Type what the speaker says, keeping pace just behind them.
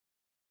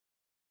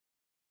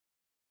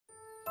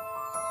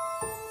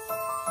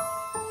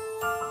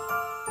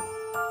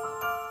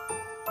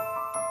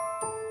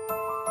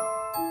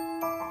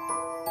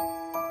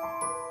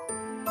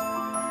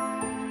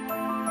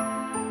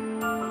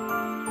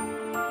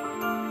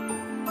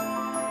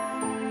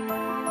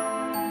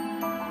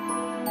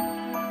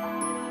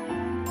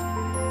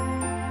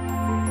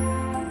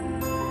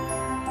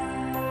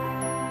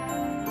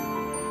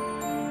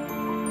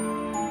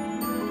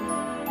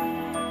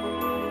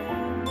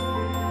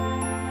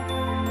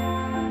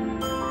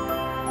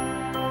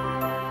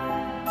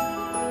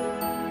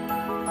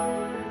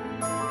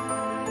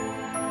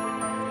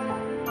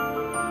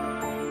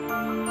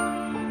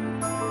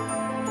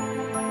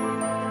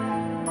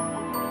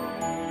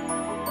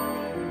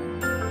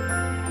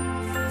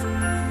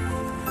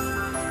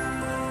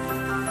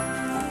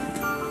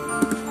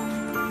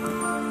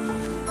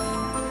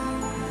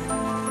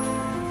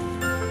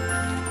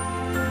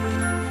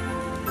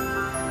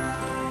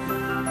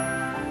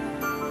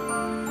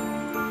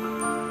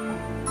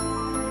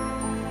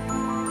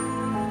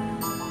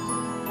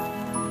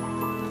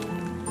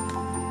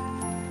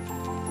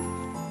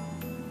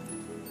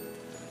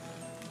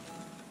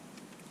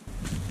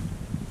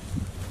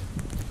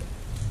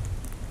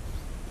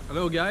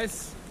Hello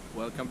guys,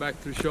 welcome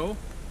back to the show.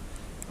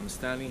 I'm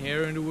standing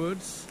here in the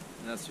woods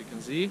and as you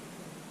can see,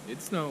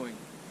 it's snowing.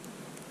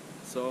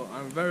 So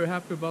I'm very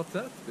happy about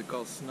that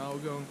because now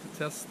we're going to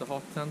test the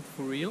hot tent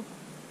for real.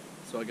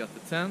 So I got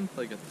the tent,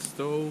 I got the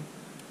stove,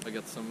 I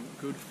got some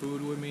good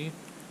food with me.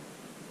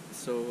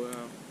 So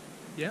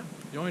yeah,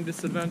 join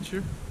this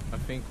adventure. I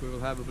think we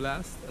will have a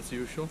blast as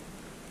usual.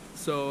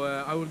 So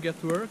I will get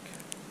to work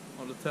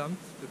on the tent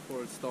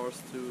before it starts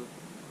to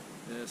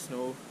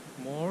snow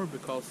more,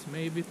 because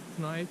maybe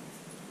tonight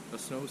a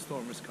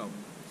snowstorm is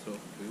coming, so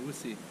we will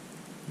see.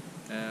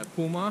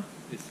 Puma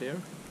is here.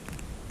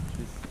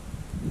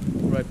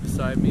 She's right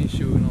beside me,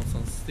 chewing on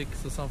some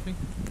sticks or something,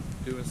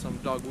 doing some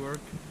dog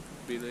work,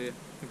 really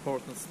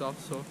important stuff.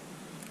 So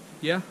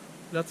yeah,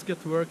 let's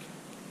get to work.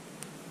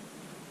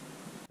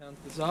 Tent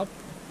is up,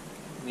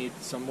 need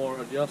some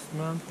more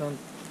adjustment, and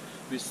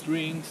the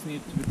strings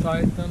need to be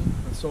tightened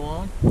and so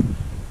on.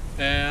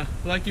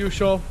 Like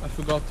usual, I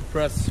forgot to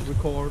press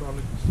record on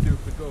the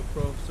stupid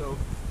GoPro, so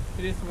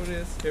it is what it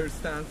is. Here it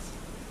stands.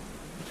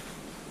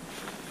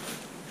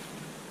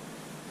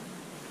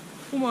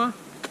 Puma,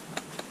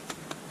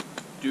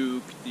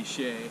 Duke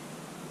Dichet.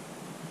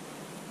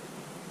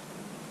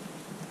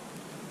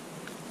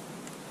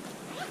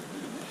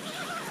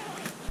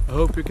 I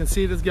hope you can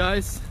see this,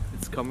 guys.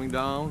 It's coming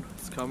down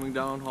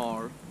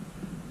hard.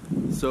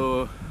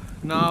 So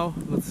now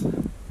let's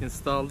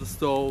install the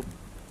stove.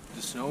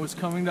 The snow is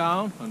coming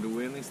down and the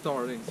wind is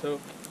starting, so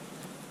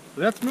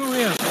let's move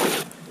in.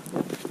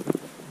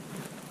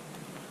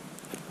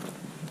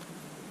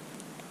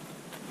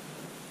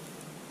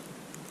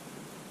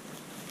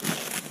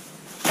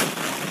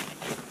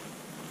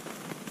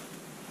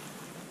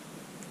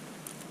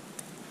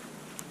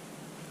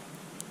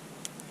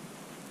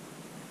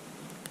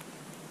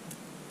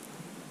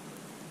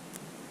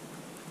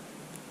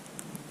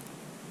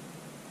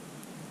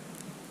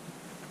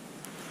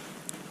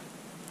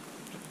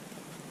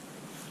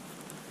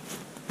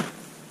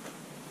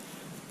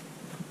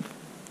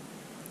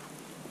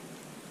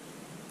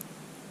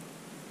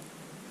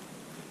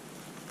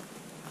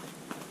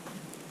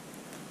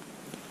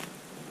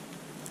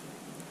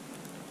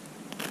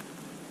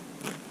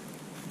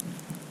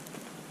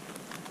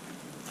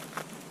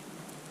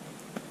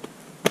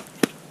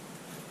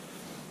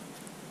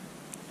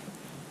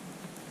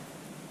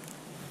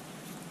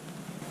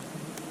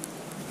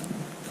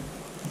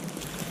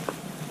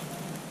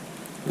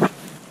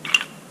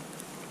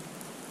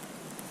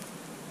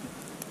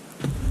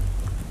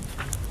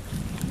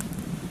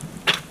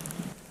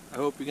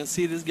 I hope you can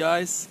see this,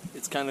 guys.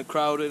 It's kind of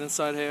crowded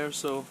inside here,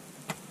 so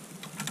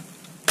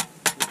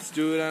let's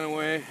do it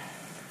anyway.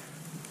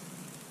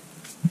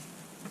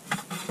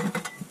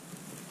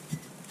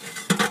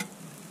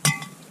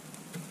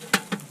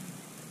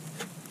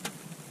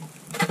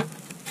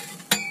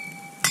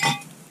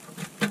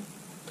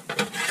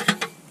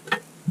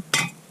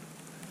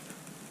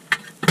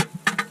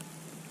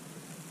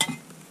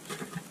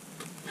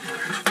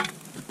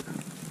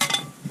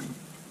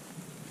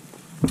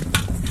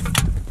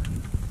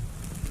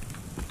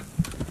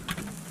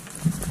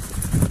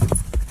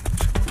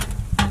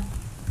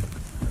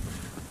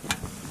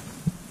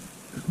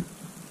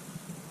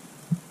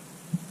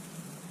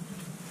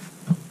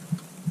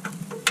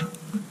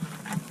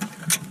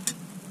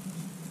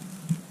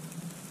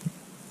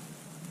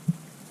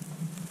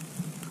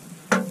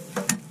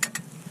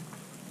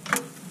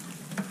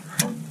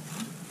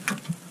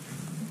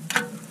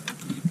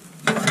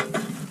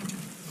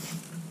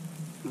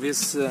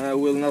 This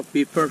will not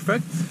be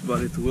perfect,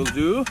 but it will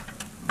do.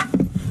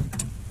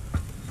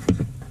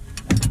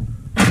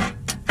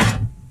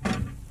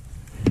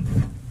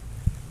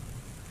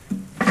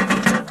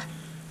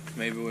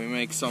 Maybe we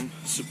make some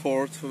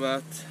support for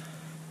that.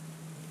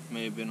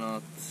 Maybe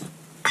not.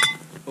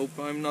 Hope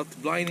I'm not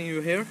blinding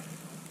you here.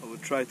 I will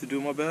try to do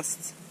my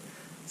best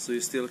so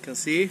you still can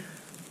see.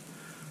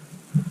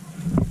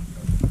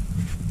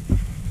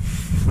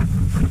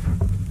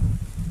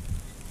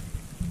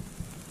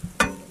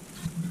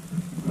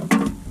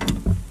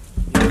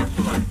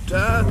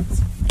 That.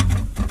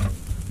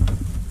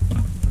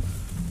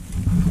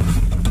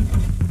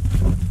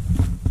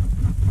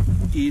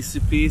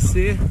 Easy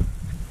peasy.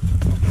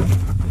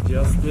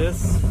 Just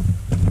this.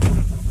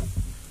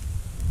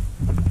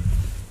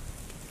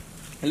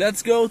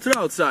 Let's go to the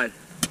outside.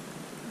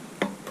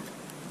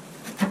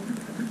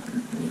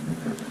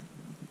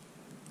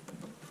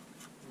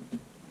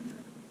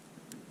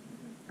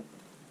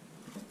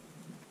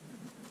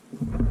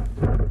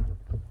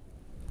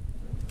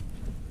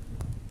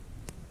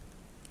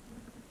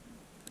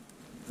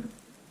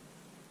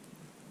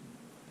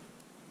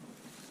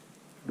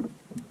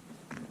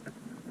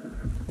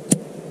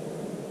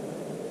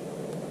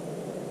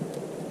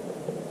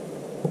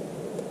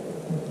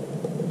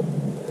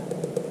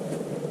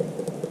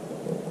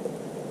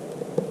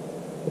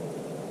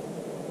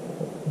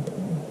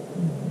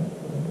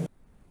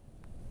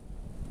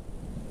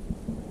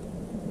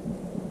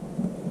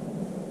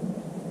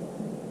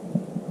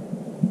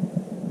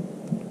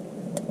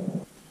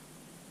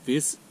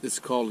 This is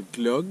called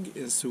glögg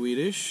in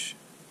Swedish.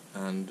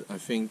 and I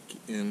think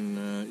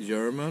in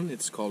German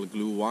it's called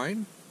glue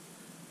wine.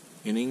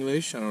 In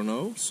English I don't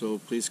know, so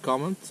please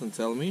comment and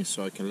tell me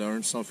so I can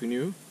learn something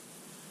new.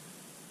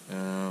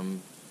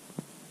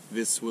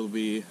 This will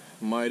be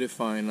mighty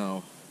fine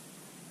now.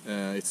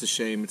 It's a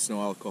shame it's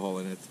no alcohol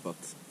in it, but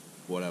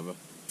whatever.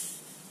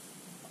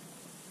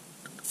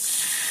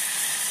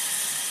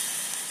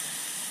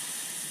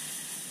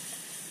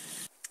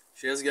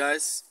 Cheers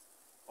guys,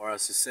 or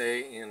as you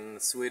say in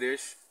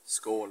Swedish,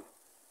 skål.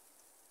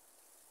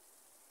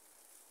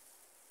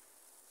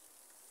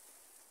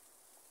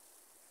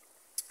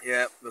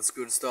 Yeah, that's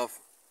good stuff.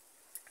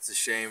 It's a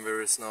shame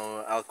there is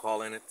no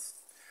alcohol in it,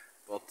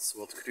 but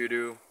what could you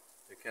do?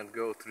 You can't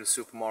go to the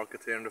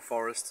supermarket here in the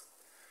forest,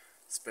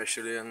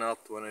 especially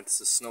not when it's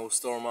a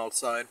snowstorm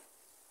outside.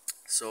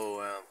 So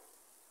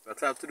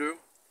what I have to do,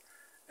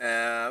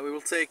 we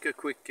will take a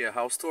quick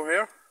house tour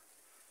here.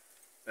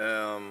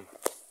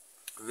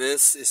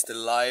 This is the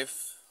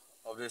life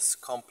of this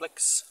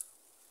complex.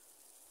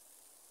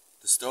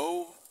 The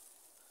stove,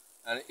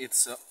 and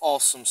it's an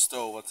awesome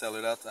stove, I tell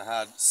you that. I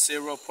had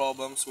zero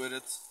problems with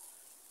it.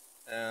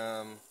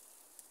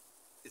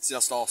 It's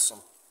just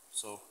awesome.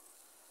 So,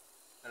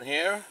 and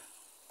here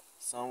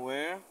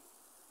somewhere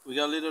we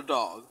got a little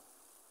dog.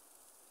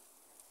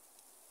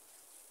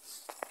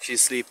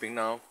 She's sleeping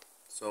now,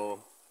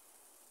 so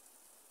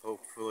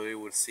hopefully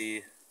we'll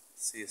see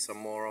some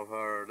more of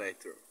her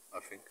later, I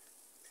think.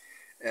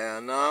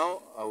 And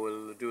now I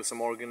will do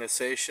some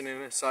organization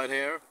inside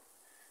here,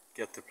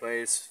 get the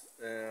place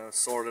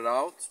sorted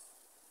out,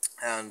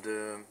 and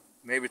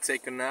maybe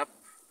take a nap,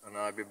 and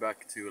I'll be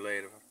back to you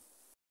later.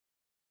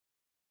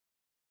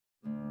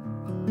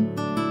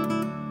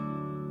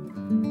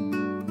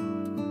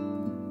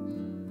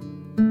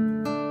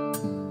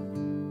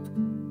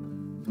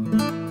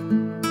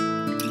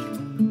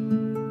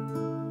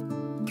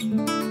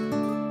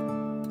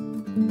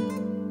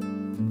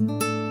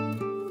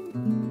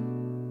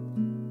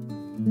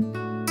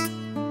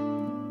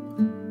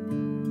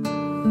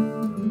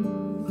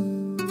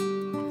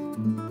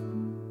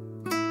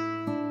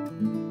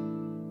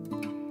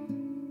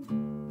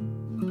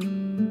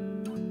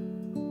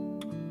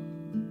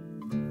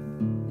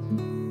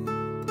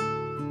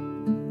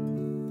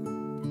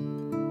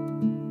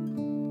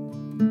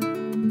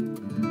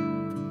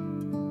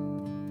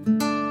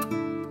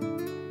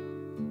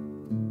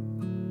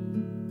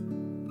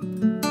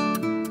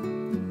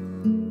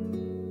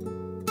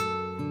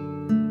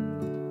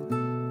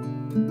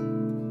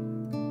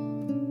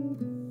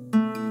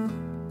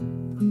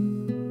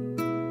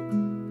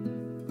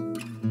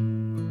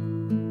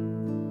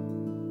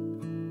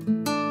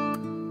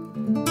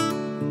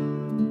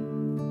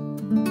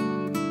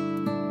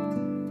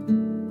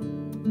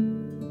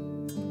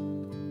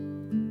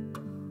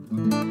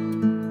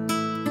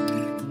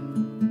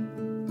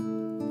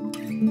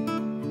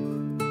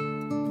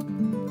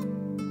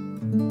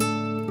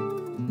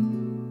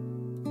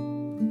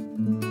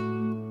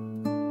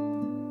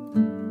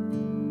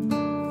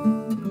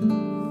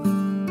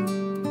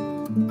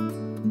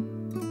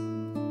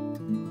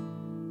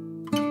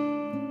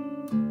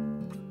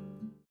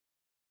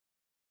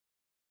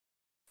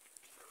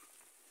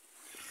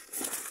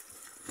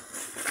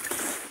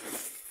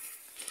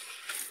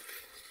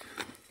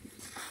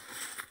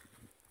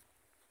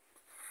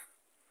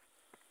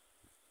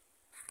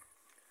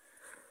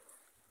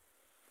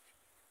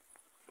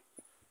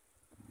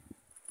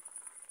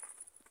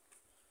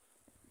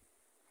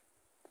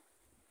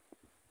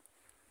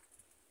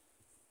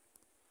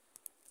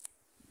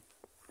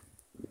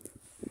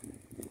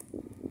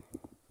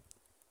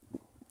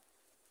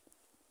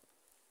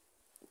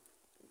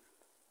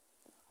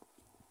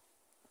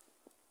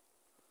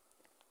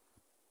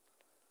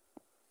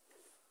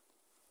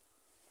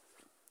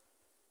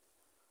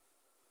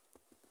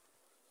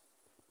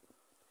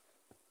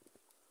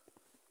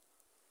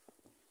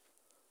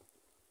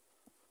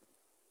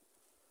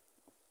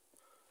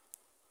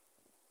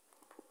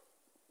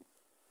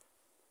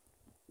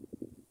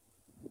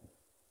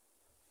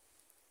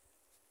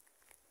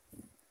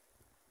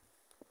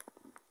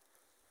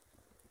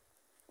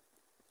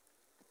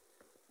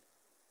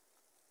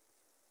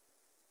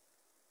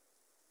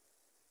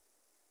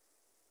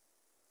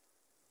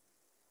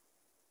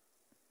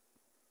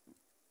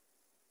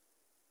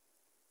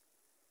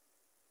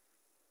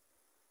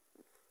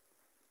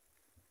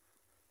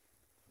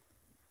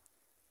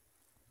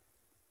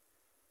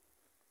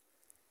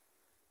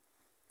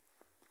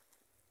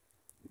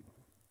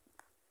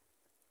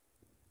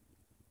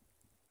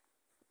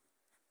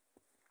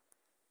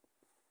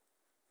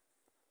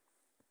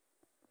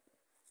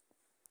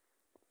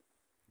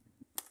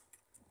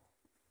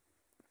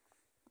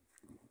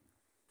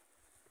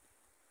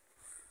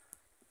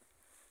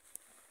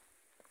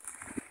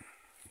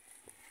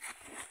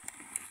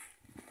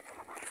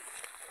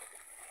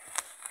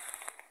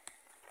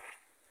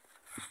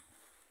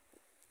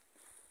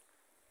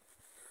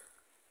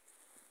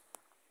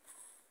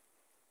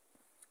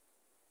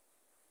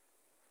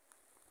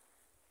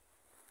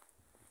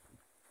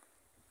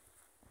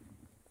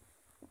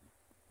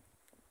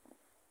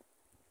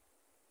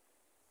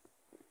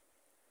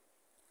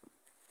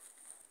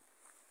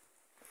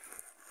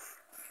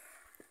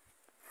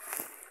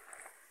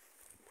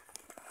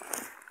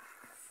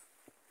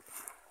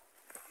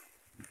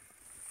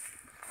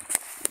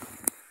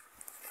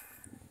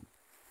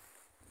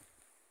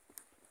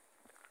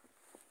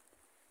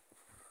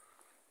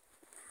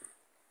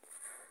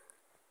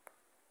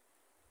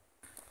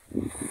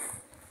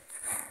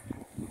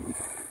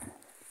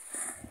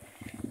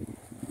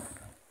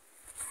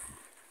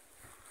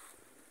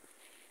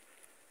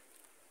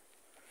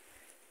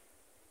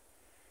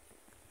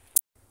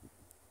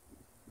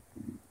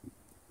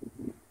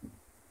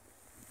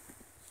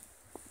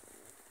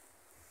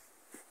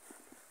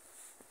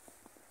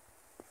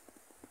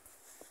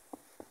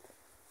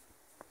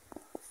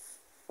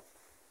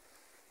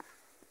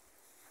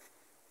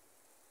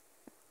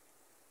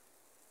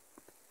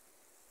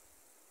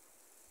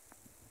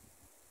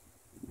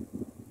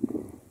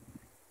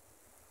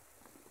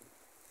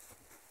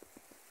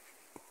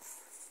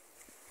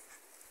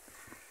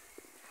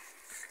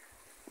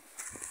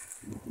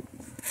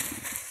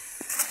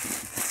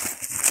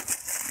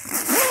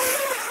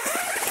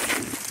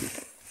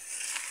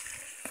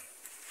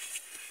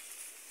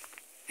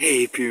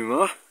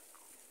 Puma.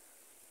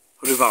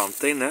 Har du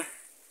varmt där inne?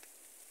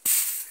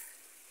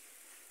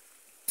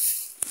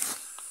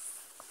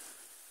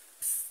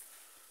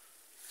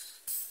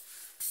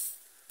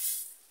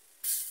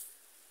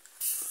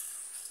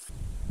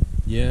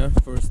 Yeah,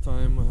 first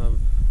time I have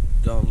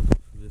done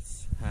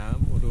this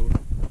ham, or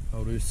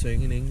how do you say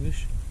in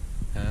English?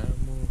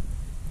 Ham or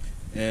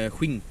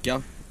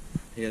skinka.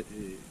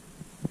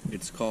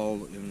 It's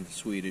called in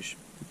Swedish.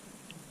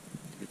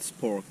 It's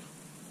pork.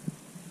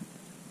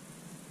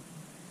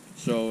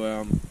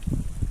 So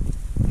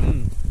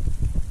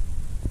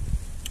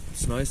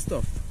it's nice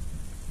stuff.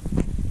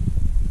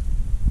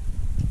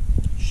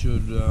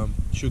 Should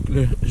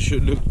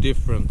look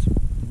different,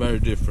 very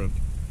different.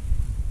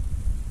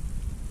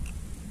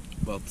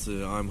 But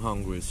I'm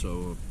hungry,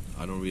 so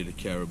I don't really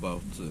care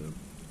about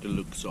the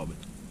looks of it.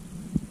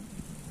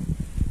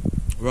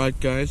 Right,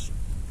 guys?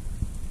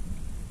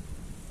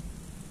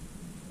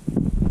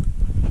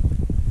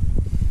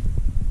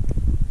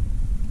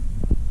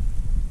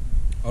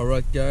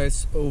 Alright,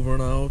 guys, over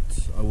and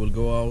out. I will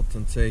go out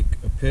and take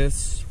a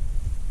piss.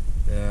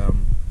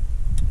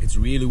 It's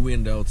really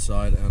windy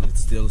outside and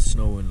it's still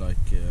snowing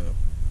like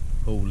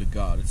holy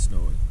god, it's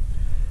snowing.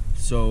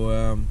 So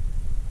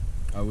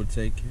I will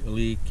take a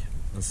leak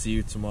and see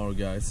you tomorrow,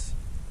 guys,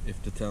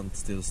 if the tent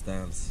still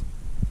stands.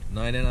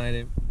 Nighty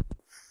nighty.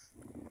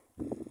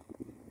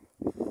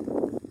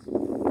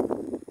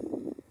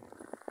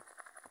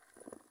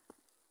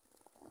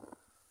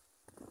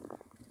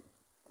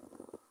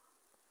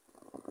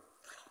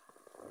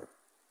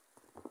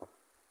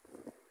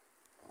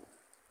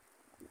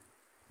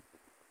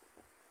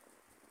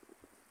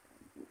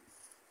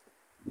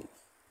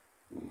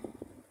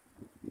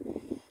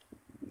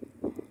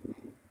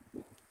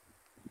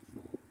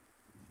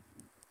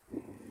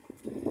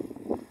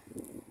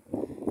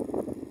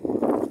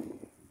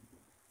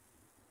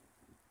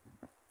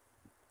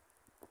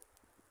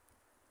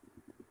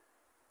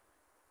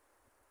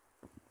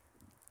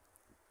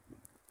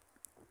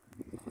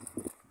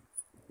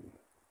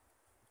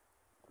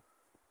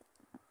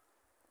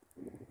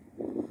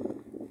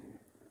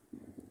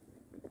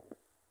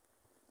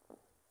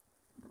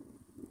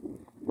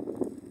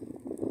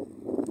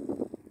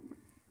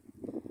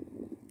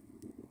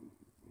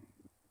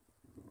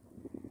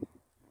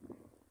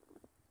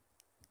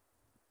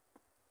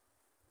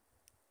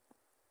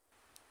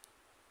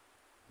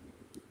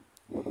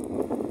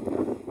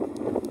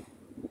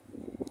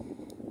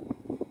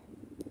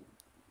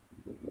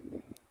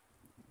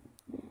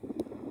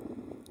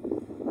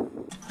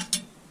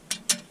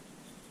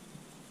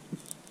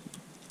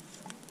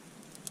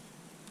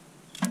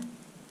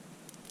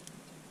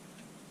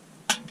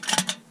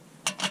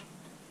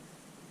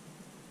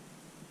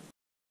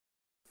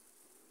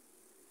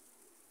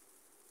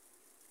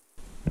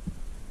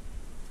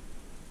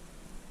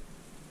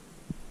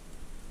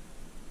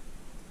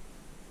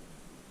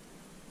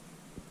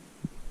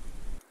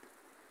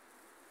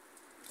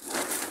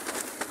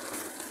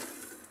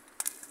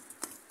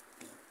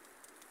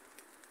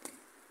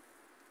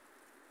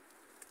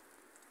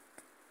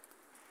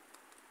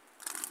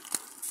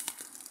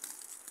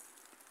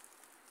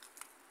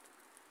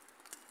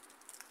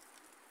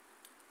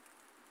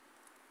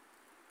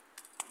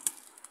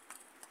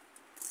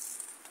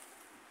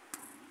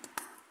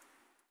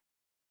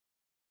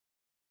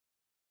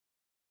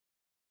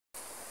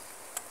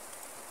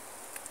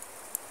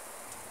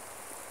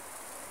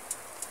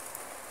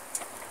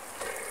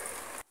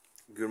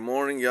 Good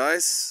morning,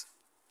 guys.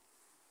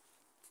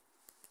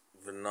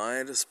 The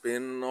night has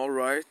been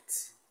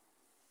alright.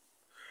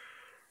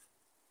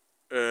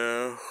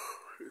 It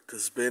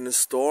has been a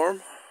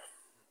storm,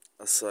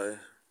 as I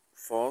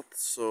thought,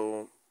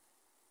 so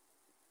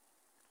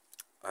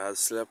I have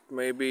slept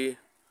maybe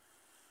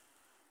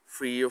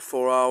 3 or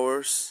 4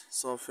 hours,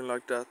 something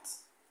like that,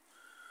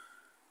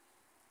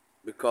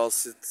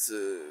 because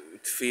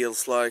it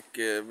feels like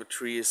the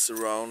trees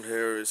around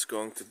here is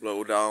going to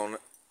blow down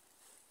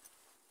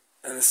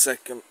in a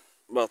second,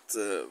 but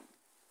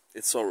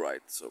it's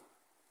alright, so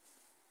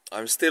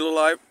I'm still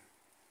alive.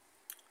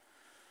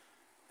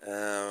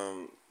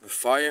 The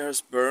fire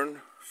has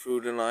burned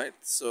through the night,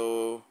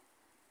 so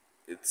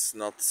it's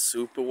not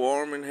super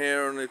warm in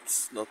here and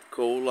it's not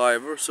cold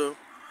either, so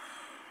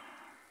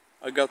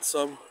I got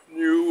some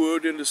new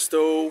wood in the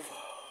stove,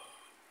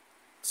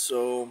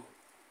 so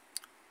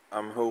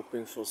I'm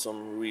hoping for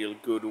some real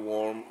good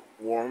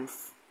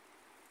warmth.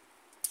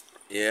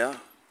 Yeah.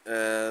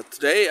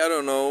 Today I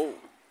don't know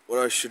what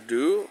I should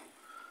do.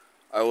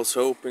 I was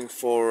hoping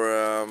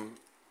for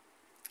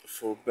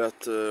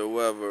better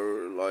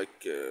weather,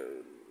 like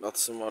not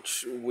so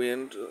much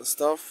wind and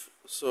stuff,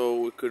 so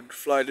we could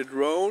fly the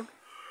drone,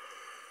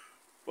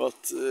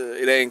 but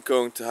it ain't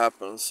going to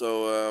happen,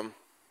 so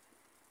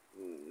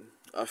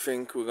I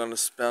think we're gonna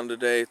spend the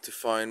day to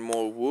find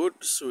more wood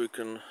so we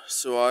can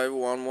survive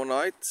one more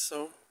night.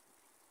 So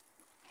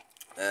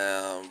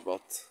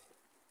but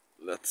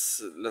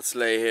let's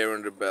lay here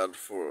in the bed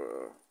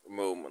for a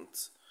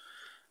moment,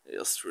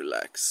 just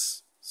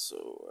relax.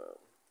 So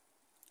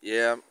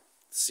yeah,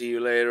 see you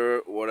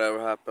later, whatever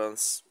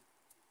happens.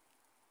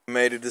 I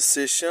made a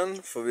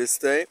decision for this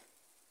day.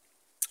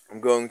 I'm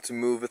going to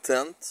move a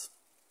tent.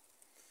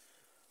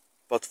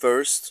 But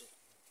first,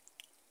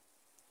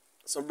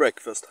 some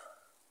breakfast.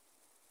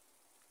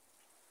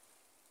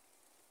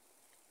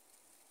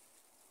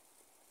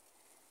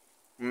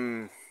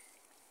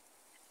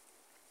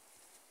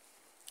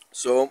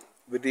 So,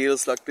 with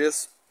deals like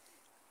this,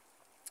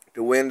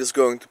 the wind is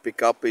going to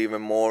pick up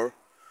even more.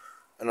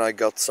 And I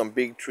got some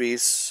big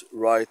trees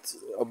right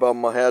above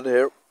my head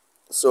here.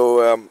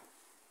 So,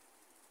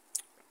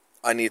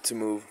 I need to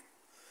move.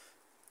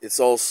 It's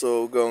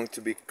also going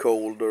to be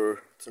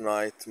colder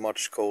tonight,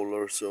 much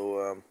colder.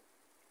 So,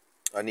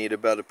 I need a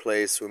better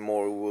place with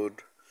more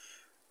wood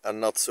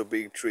and not so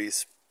big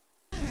trees.